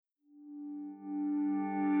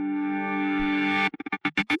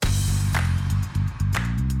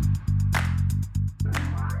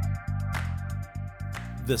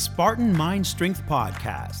the Spartan Mind Strength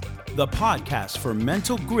Podcast, the podcast for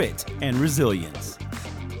mental grit and resilience.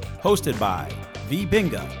 Hosted by V.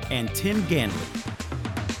 Binga and Tim Ganley.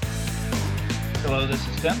 Hello, this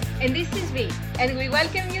is Tim. And this is V. And we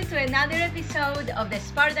welcome you to another episode of the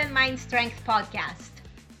Spartan Mind Strength Podcast.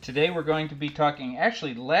 Today we're going to be talking,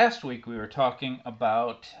 actually last week we were talking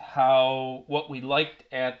about what we liked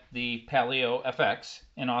at the Paleo FX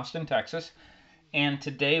in Austin, Texas. And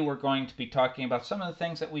today we're going to be talking about some of the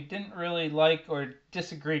things that we didn't really like or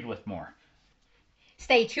disagreed with more.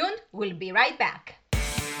 Stay tuned, we'll be right back.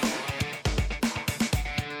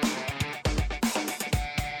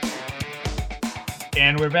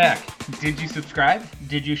 And we're back. Did you subscribe?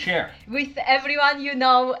 Did you share? With everyone you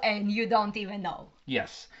know and you don't even know.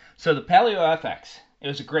 Yes. So the Paleo FX, it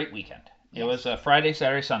was a great weekend. It was a Friday,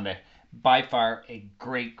 Saturday, Sunday. By far a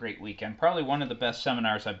great weekend. Probably one of the best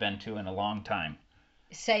seminars I've been to in a long time.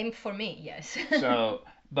 Same for me, yes.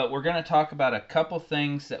 But we're going to talk about a couple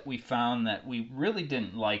things that we found that we really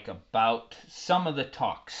didn't like about some of the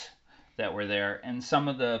talks that were there and some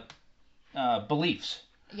of the beliefs.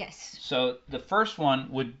 Yes. So the first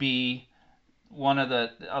one would be a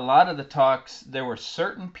lot of the talks, there were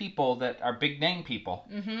certain people that are big name people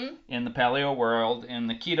in the paleo world, in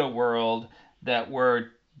the keto world, that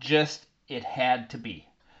were just, it had to be.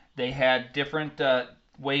 They had different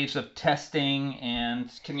ways of testing, and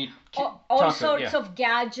can you all sorts of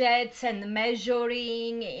gadgets and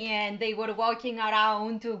measuring, and they were walking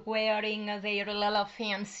around wearing their little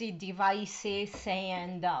fancy devices,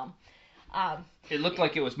 and it looked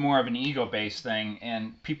like it was more of an ego-based thing,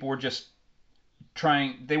 and people were just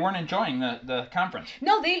they weren't enjoying the conference.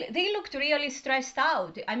 No, they looked really stressed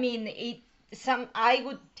out. I mean, I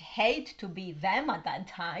would hate to be them at that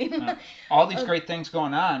time. All these great things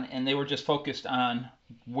going on, and they were just focused on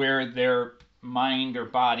where their mind or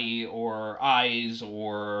body or eyes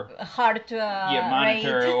or heart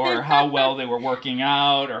monitor rate. or how well they were working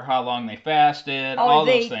out or how long they fasted, or all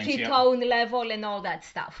the those things. ketone level and all that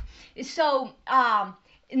stuff. So I'm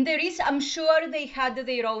sure they had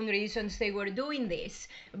their own reasons they were doing this.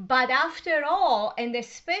 But after all, and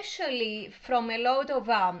especially from a lot of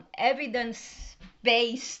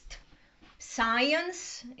evidence-based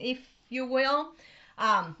science, if you will,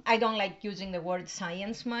 I don't like using the word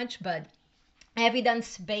science much, but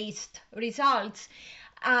evidence-based results.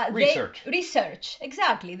 Research,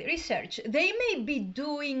 exactly, research. They may be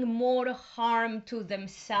doing more harm to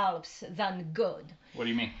themselves than good. What do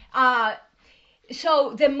you mean?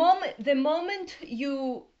 So the moment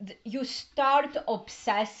you start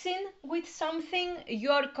obsessing with something,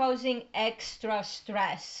 you're causing extra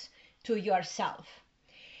stress to yourself.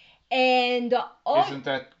 And isn't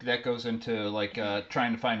that goes into like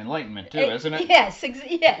trying to find enlightenment too, isn't it? Yes,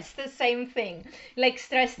 the same thing. Like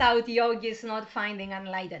stressed out yogis not finding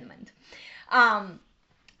enlightenment.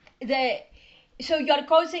 So you're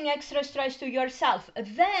causing extra stress to yourself.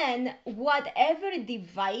 Then whatever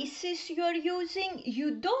devices you're using,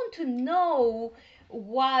 you don't know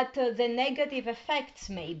what the negative effects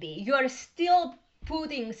may be. You're still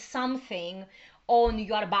putting something on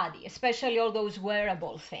your body, especially all those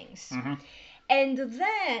wearable things. And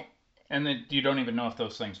then you don't even know if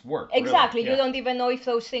those things work. Exactly. Really. You don't even know if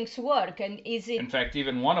those things work. And is it... In fact,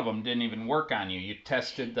 even one of them didn't even work on you. You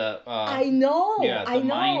tested the... I know.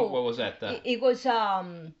 Mind, what was that? It was...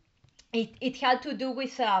 It had to do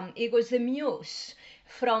with... it was the Muse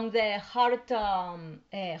from the Heart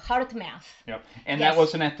Math. Yep. And yes. That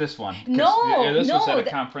wasn't at this one. No. This was at a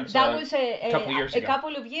conference that was a couple years ago. A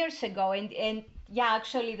couple of years ago. And yeah,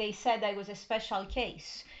 actually they said I was a special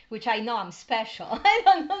case, which I know I'm special. I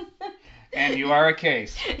don't know. And you are a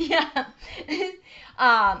case. Yeah.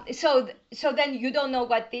 So then you don't know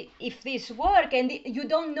if this work, and you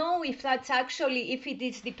don't know if that's actually, if it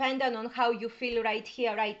is dependent on how you feel right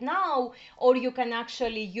here, right now, or you can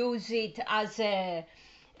actually use it as a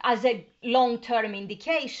long-term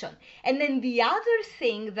indication. And then the other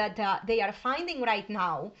thing that they are finding right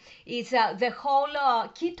now is the whole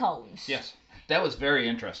ketones. Yes, that was very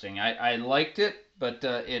interesting. I liked it. But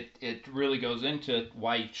it really goes into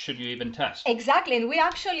why should you even test? Exactly, and we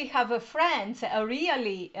actually have a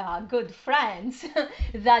really good friends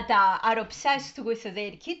that are obsessed with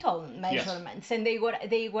their ketone measurements, yes. And they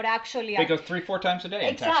were actually they go 3-4 times a day.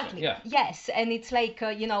 Exactly. Yeah. Yes, and it's like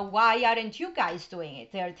why aren't you guys doing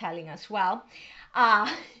it? They're telling us, well,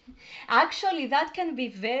 actually that can be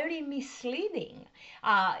very misleading.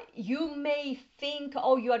 You may think,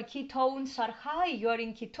 oh, your ketones are high, you're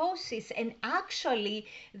in ketosis, and actually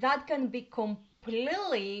that can be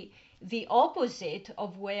completely the opposite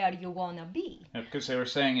of where you want to be. Because they were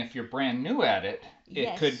saying if you're brand new at it,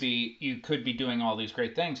 Yes. you could be doing all these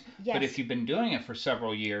great things. Yes. But if you've been doing it for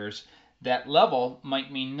several years, that level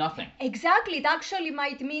might mean nothing. Exactly. It actually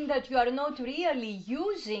might mean that you are not really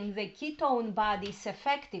using the ketone bodies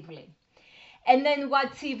effectively. And then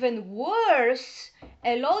what's even worse,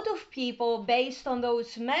 a lot of people, based on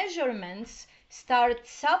those measurements, start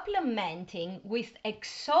supplementing with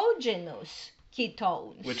exogenous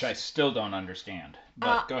ketones. Which I still don't understand.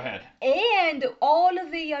 But go ahead. And all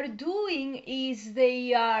they are doing is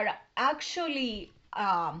they are actually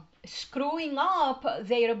screwing up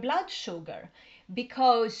their blood sugar,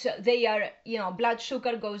 because they are, blood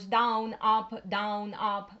sugar goes down, up, down,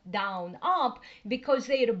 up, down, up, because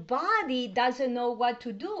their body doesn't know what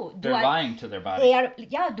to do. They're lying to their body.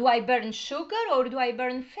 Do I burn sugar or do I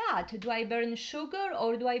burn fat? Do I burn sugar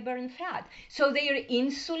or do I burn fat? So their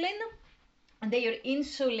insulin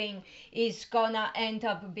is gonna end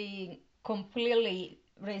up being completely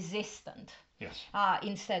resistant. Yes.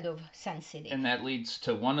 Instead of sensitive. And that leads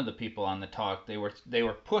to one of the people on the talk. They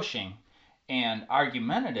were pushing and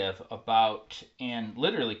argumentative about, and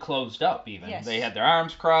literally closed up even. Yes. They had their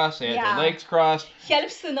arms crossed, they had their legs crossed.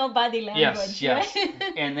 Helps to know body language. Yes.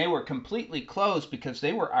 Right? And they were completely closed because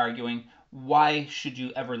they were arguing, why should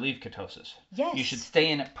you ever leave ketosis? Yes. You should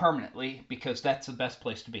stay in it permanently because that's the best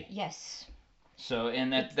place to be. Yes. So,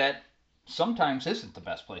 and that sometimes isn't the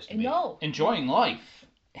best place to be. No. Enjoying life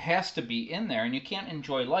has to be in there, and you can't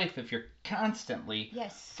enjoy life if you're constantly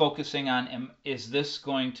focusing on, is this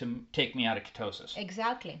going to take me out of ketosis?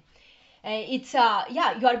 Exactly. It's you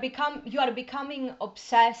are becoming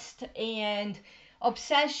obsessed, and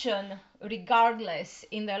obsession, regardless,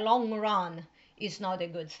 in the long run, is not a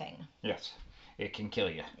good thing. Yes, it can kill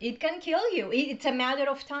you. It can kill you. It's a matter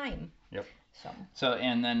of time. Yep. So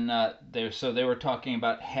and then they were talking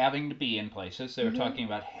about having to be in places. They were talking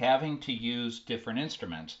about having to use different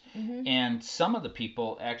instruments, and some of the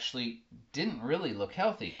people actually didn't really look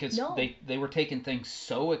healthy because they were taking things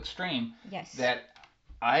so extreme that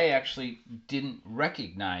I actually didn't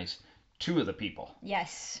recognize two of the people.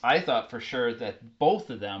 Yes. I thought for sure that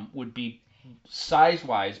both of them would be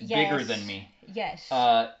size-wise bigger than me. Yes.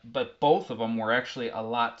 But both of them were actually a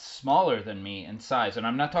lot smaller than me in size. And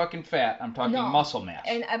I'm not talking fat, I'm talking muscle mass.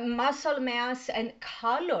 And muscle mass and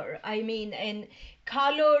color. I mean, and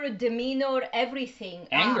color, demeanor, everything.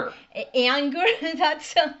 Anger. Anger,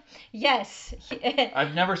 that's, yes.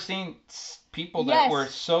 I've never seen people that were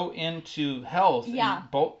so into health.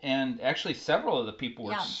 And actually several of the people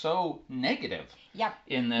were so negative. Yep.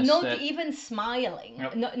 In this, not even smiling.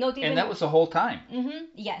 Yep. Not even. And that was the whole time.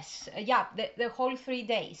 Yes. Yeah. The whole 3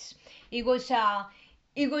 days. It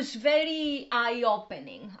was very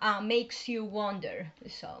eye-opening. Makes you wonder.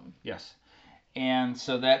 So. Yes. And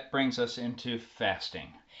so that brings us into fasting.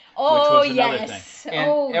 Oh, which was another thing.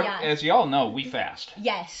 And as you all know, we fast.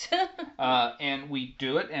 Yes. And we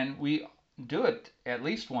do it at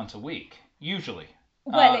least once a week, usually.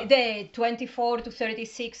 Well, the 24 to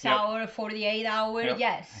 36 hour, 48 hour,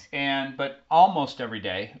 yes. But almost every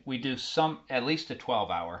day we do at least a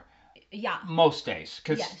 12-hour. Yeah. Most days,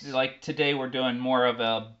 because like today we're doing more of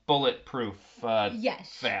a bulletproof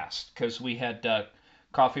fast, because we had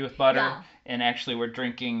coffee with butter, and actually we're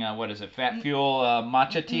drinking Fat Fuel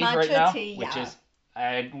matcha tea right now, which is.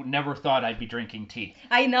 I never thought I'd be drinking tea.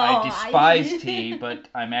 I know. I despise tea, but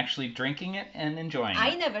I'm actually drinking it and enjoying it.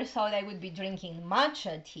 I never thought I would be drinking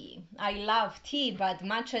matcha tea. I love tea, but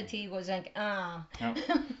matcha tea was like, Yep.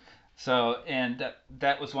 So, and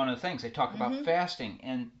that was one of the things. They talk about fasting,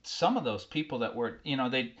 and some of those people that were,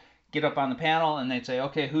 they'd get up on the panel and they'd say,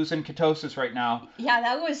 okay, who's in ketosis right now? Yeah,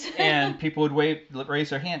 that was... And people would raise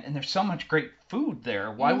their hand, and there's so much great food there.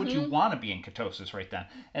 Why would you want to be in ketosis right then?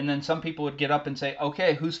 And then some people would get up and say,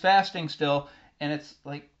 okay, who's fasting still? And it's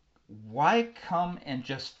like, why come and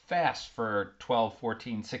just fast for 12,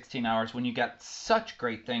 14, 16 hours when you got such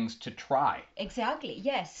great things to try? Exactly,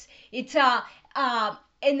 yes. It's,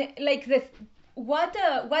 and like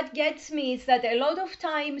what gets me is that a lot of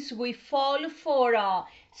times we fall for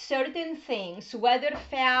certain things, whether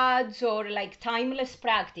fads or like timeless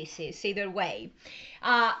practices, either way,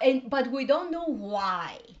 but we don't know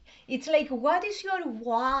why. It's like, what is your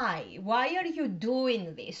why? Why are you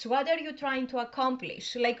doing this? What are you trying to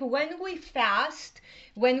accomplish? Like when we fast,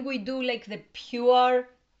 when we do like the pure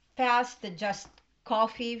fast, just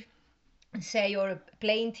coffee, say, or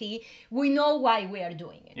plain tea, we know why we are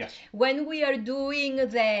doing it. Yes. When we are doing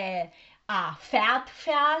the fat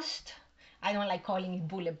fast, I don't like calling it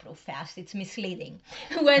bulletproof fast. It's misleading.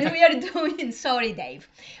 When we are doing, sorry, Dave,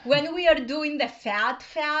 when we are doing the fat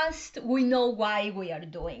fast, we know why we are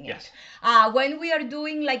doing it. Yes. When we are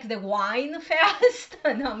doing like the wine fast,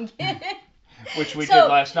 no, I'm kidding. Which we did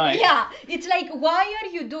last night. Yeah, it's like, why are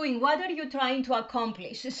you doing? What are you trying to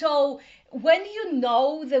accomplish? So when you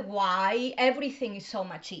know the why, everything is so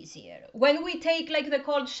much easier. When we take like the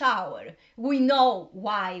cold shower, we know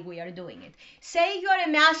why we are doing it. Say you're a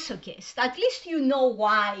masochist, at least you know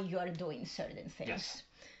why you are doing certain things. Yes.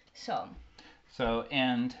 So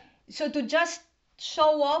to just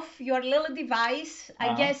show off your little device,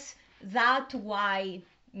 I guess that why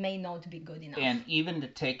may not be good enough. And even to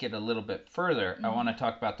take it a little bit further, I want to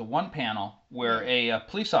talk about the one panel where a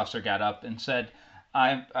police officer got up and said,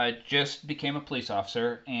 I just became a police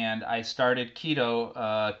officer and I started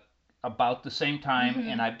keto about the same time,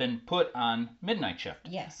 and I've been put on midnight shift,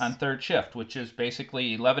 on third shift, which is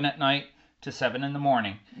basically 11 at night to 7 in the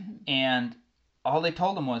morning. And all they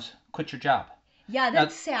told him was, quit your job. Yeah,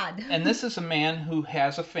 that's sad. And this is a man who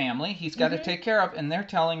has a family he's got to take care of, and they're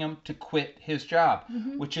telling him to quit his job,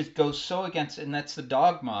 which goes so against, and that's the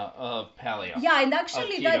dogma of paleo. Yeah, and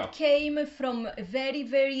actually that came from very,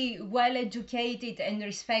 very well-educated and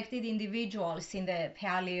respected individuals in the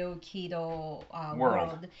paleo keto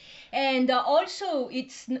world. And also,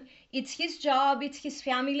 it's his job, it's his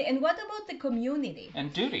family, and what about the community?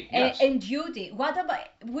 And duty, yes. And duty. What about,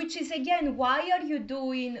 which is again, why are you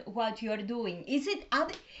doing what you're doing? Is it,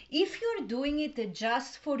 if you're doing it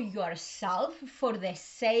just for yourself, for the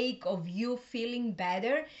sake of you feeling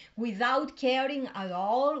better, without caring at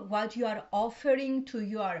all what you are offering to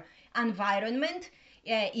your environment,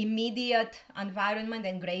 immediate environment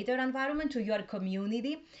and greater environment, to your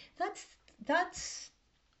community, that's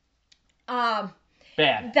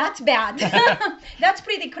bad. That's bad. That's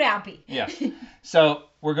pretty crappy. Yes. So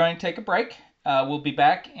we're going to take a break. We'll be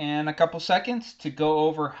back in a couple seconds to go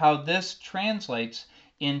over how this translates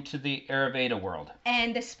into the Ayurveda world.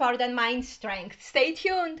 And the Spartan mind strength. Stay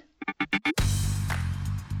tuned.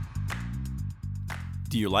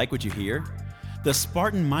 Do you like what you hear? The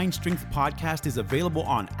Spartan Mind Strength podcast is available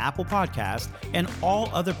on Apple Podcasts and all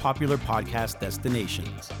other popular podcast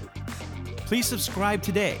destinations. Please subscribe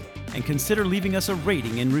today and consider leaving us a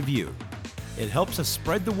rating and review. It helps us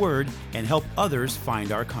spread the word and help others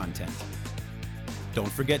find our content.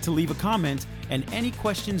 Don't forget to leave a comment and any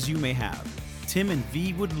questions you may have. Tim and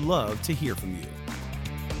V would love to hear from you.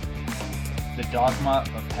 The dogma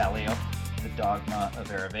of paleo, the dogma of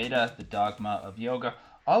Ayurveda, the dogma of yoga,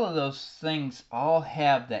 all of those things all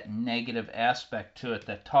have that negative aspect to it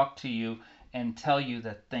that talk to you and tell you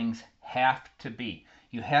that things have to be.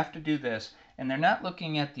 You have to do this, and they're not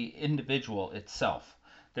looking at the individual itself.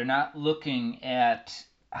 They're not looking at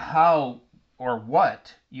how or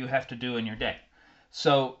what you have to do in your day.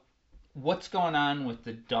 So what's going on with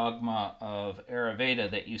the dogma of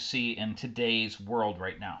Ayurveda that you see in today's world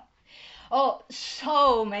right now? Oh,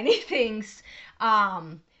 so many things.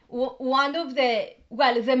 One of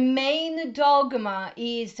the main dogma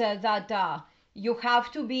is that you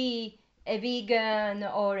have to be a vegan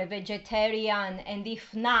or a vegetarian, and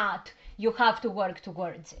if not, you have to work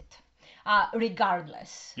towards it,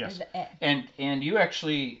 regardless. Yes, and you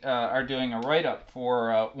actually are doing a write-up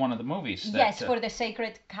for one of the movies. Yes, for The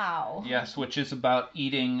Sacred Cow. Yes, which is about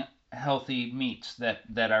eating healthy meats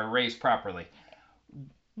that are raised properly.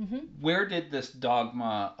 Mm-hmm. Where did this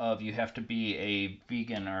dogma of you have to be a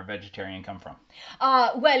vegan or a vegetarian come from?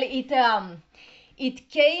 It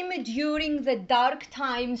came during the dark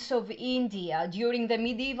times of India, during the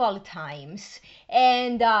medieval times,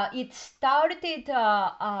 and it started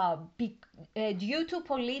due to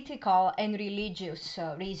political and religious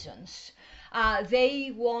reasons.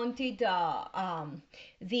 They wanted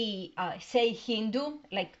say Hindu,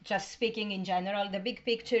 like just speaking in general, the big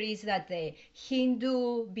picture is that the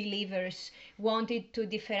Hindu believers wanted to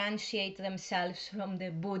differentiate themselves from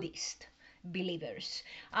the Buddhist believers.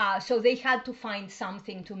 So they had to find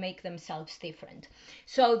something to make themselves different.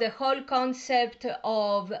 So the whole concept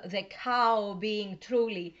of the cow being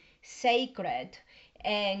truly sacred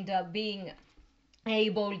and being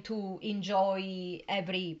able to enjoy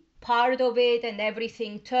every part of it and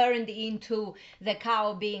everything turned into the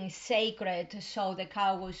cow being sacred. So the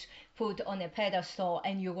cow was put on a pedestal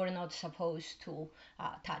and you were not supposed to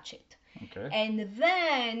touch it. Okay. And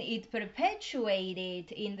then it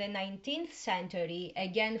perpetuated in the 19th century,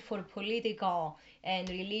 again for political and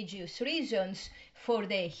religious reasons, for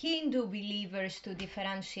the Hindu believers to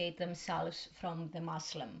differentiate themselves from the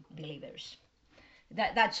Muslim believers.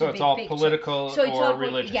 That's so a it's big all picture. political So it's or all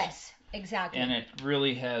religious. Yes, exactly. And it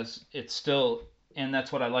really it's still and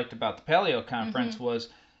that's what I liked about the Paleo Conference, was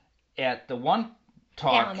at the one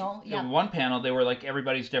talk, one panel, they were like,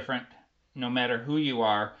 everybody's different, no matter who you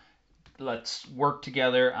are. Let's work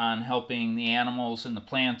together on helping the animals and the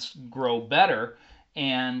plants grow better,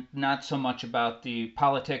 and not so much about the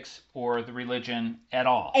politics or the religion at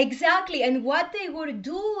all. Exactly. And what they were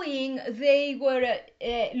doing, they were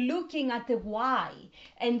looking at the why.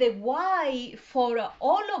 And the why for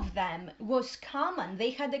all of them was common.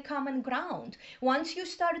 They had a common ground. Once you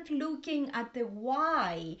start looking at the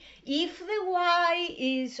why, if the why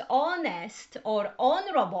is honest or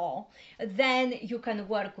honorable, then you can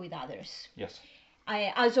work with others. Yes.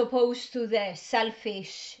 As opposed to the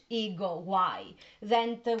selfish ego why,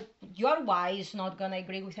 then your why is not going to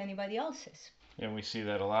agree with anybody else's. And we see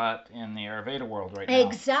that a lot in the Ayurveda world right now.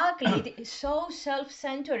 Exactly. It's so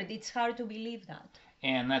self-centered, it's hard to believe that.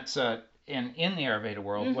 And that's in the Ayurveda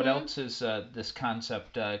world. What else is this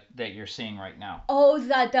concept that you're seeing right now? Oh,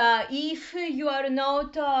 that if you are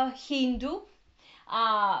not Hindu,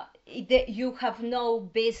 you have no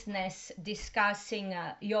business discussing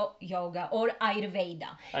yoga or Ayurveda.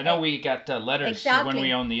 I know we got letters when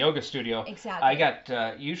we owned the yoga studio. Exactly. I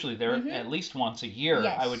got usually there at least once a year.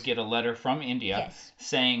 Yes. I would get a letter from India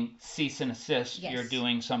saying, cease and assist. Yes. You're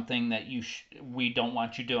doing something that we don't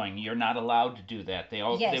want you doing. You're not allowed to do that. They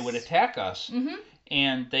would attack us,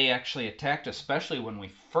 and they actually attacked us, especially when we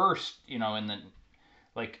first, in the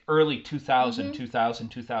early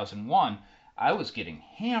 2001. I was getting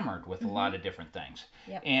hammered with a lot of different things.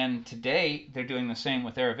 Yep. And today, they're doing the same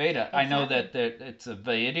with Ayurveda. Exactly. I know that it's a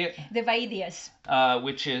Vaidya. The Vaidyas.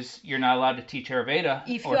 Which is, you're not allowed to teach Ayurveda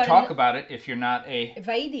or talk about it if you're not a...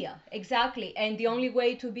 Vaidya, exactly. And the only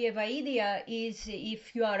way to be a Vaidya is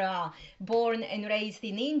if you are born and raised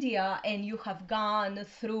in India and you have gone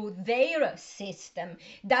through their system.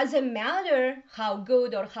 Doesn't matter how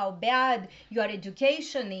good or how bad your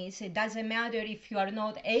education is. It doesn't matter if you are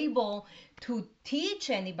not able to teach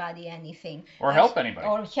anybody anything or help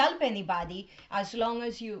anybody, as long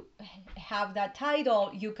as you have that title,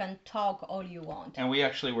 you can talk all you want. And we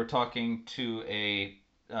actually were talking to a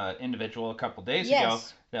individual a couple days ago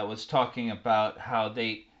that was talking about how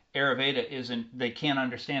they can't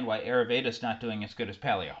understand why Ayurveda is not doing as good as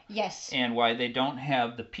Paleo. Yes. And why they don't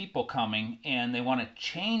have the people coming and they want to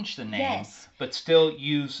change the name, but still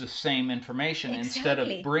use the same information instead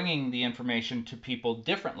of bringing the information to people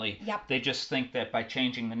differently. Yep. They just think that by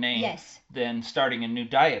changing the name, then starting a new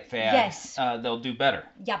diet fad, they'll do better.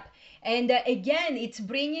 Yep. And again, it's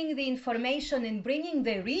bringing the information and bringing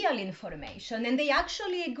the real information. And they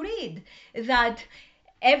actually agreed that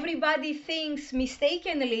everybody thinks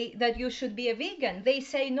mistakenly that you should be a vegan. They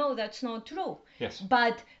say, no, that's not true. Yes.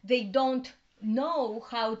 But they don't know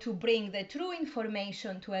how to bring the true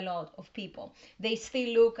information to a lot of people. They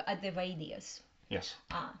still look at the Vaidyas. Yes.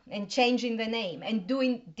 And changing the name and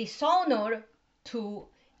doing dishonor to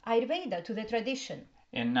Ayurveda, to the tradition.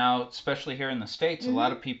 And now, especially here in the States, a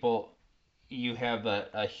lot of people, you have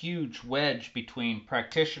a huge wedge between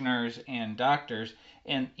practitioners and doctors.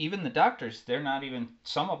 And even the doctors,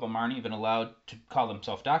 some of them aren't even allowed to call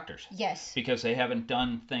themselves doctors. Yes. Because they haven't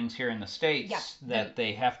done things here in the States that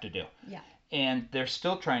they have to do. Yeah. And they're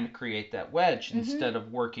still trying to create that wedge. Instead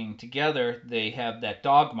of working together, they have that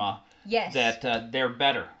dogma that they're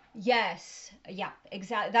better. Yes. Yeah,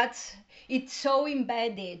 exactly. It's so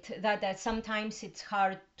embedded that sometimes it's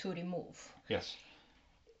hard to remove. Yes.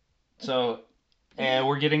 So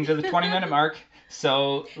we're getting to the 20-minute mark.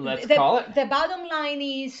 So let's call it. The bottom line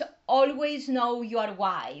is always know your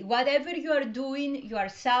why. Whatever you are doing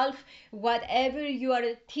yourself, whatever you are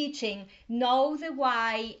teaching, know the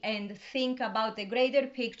why and think about the greater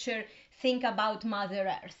picture. Think about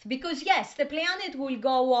Mother Earth. Because yes, the planet will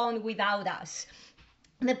go on without us.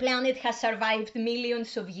 The planet has survived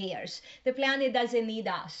millions of years. The planet doesn't need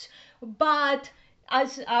us. But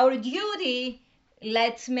as our duty,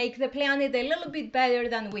 let's make the planet a little bit better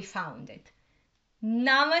than we found it.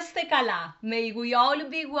 Namaste Kala. May we all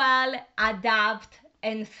be well, adapt,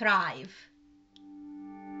 and thrive.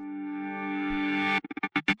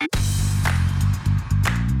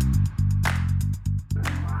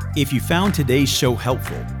 If you found today's show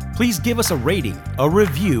helpful, please give us a rating, a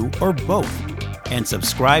review, or both, and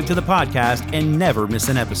subscribe to the podcast and never miss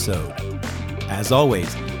an episode. As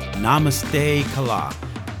always, Namaste Kala,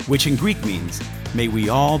 which in Greek means, may we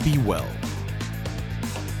all be well.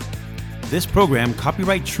 This program,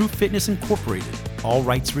 copyright True Fitness Incorporated, all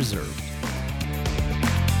rights reserved.